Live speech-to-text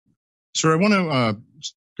Sir, I want to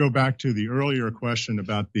go back to the earlier question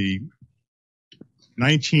about the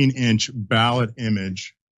 19-inch ballot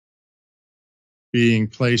image being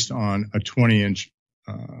placed on a 20-inch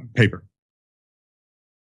paper.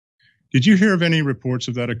 Did you hear of any reports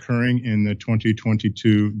of that occurring in the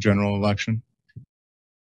 2022 general election?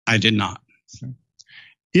 I did not. Okay.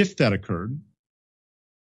 If that occurred,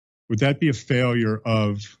 would that be a failure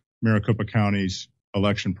of Maricopa County's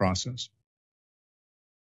election process?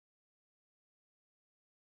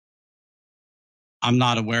 I'm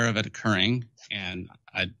not aware of it occurring, and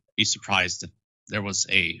I'd be surprised if there was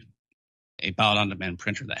a ballot on demand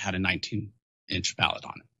printer that had a 19-inch ballot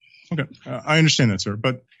on it. Okay, I understand that, sir.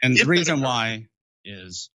 And the reason why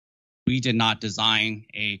is we did not design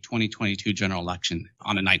a 2022 general election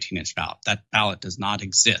on a 19-inch ballot. That ballot does not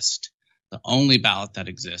exist. The only ballot that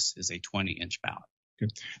exists is a 20-inch ballot.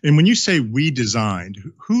 Okay. And when you say we designed,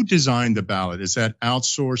 who designed the ballot? Is that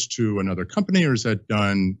outsourced to another company, or is that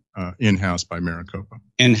done in-house by Maricopa?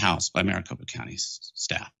 In-house by Maricopa County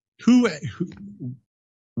staff.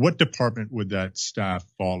 What department would that staff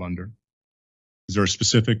fall under? Is there a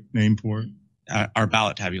specific name for it? Our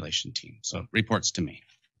ballot tabulation team, so reports to me.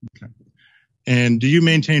 Okay. And do you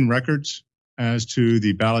maintain records as to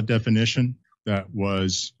the ballot definition that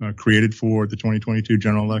was created for the 2022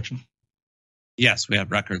 general election? Yes, we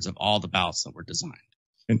have records of all the ballots that were designed.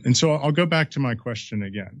 And so I'll go back to my question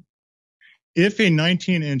again. If a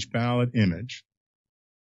 19-inch ballot image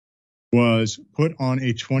was put on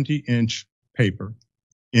a 20-inch paper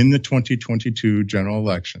in the 2022 general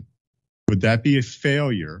election, would that be a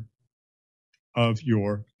failure of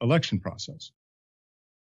your election process?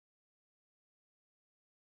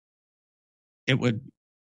 It would,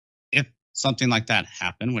 if something like that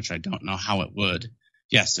happened, which I don't know how it would,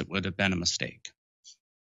 yes, it would have been a mistake.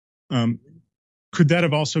 Could that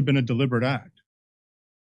have also been a deliberate act?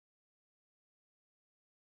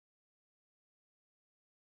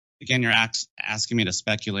 Again, you're asking me to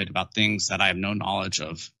speculate about things that I have no knowledge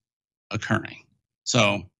of occurring.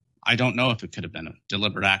 So I don't know if it could have been a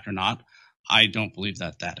deliberate act or not. I don't believe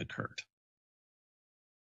that occurred.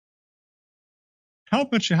 How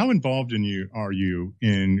involved are you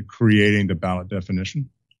in creating the ballot definition?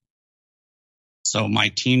 So my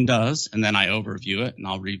team does, and then I overview it, and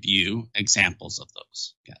I'll review examples of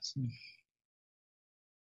those. Yes.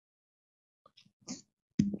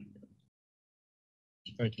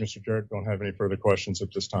 Thank you, Mr. Jarrett. Don't have any further questions at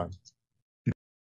this time.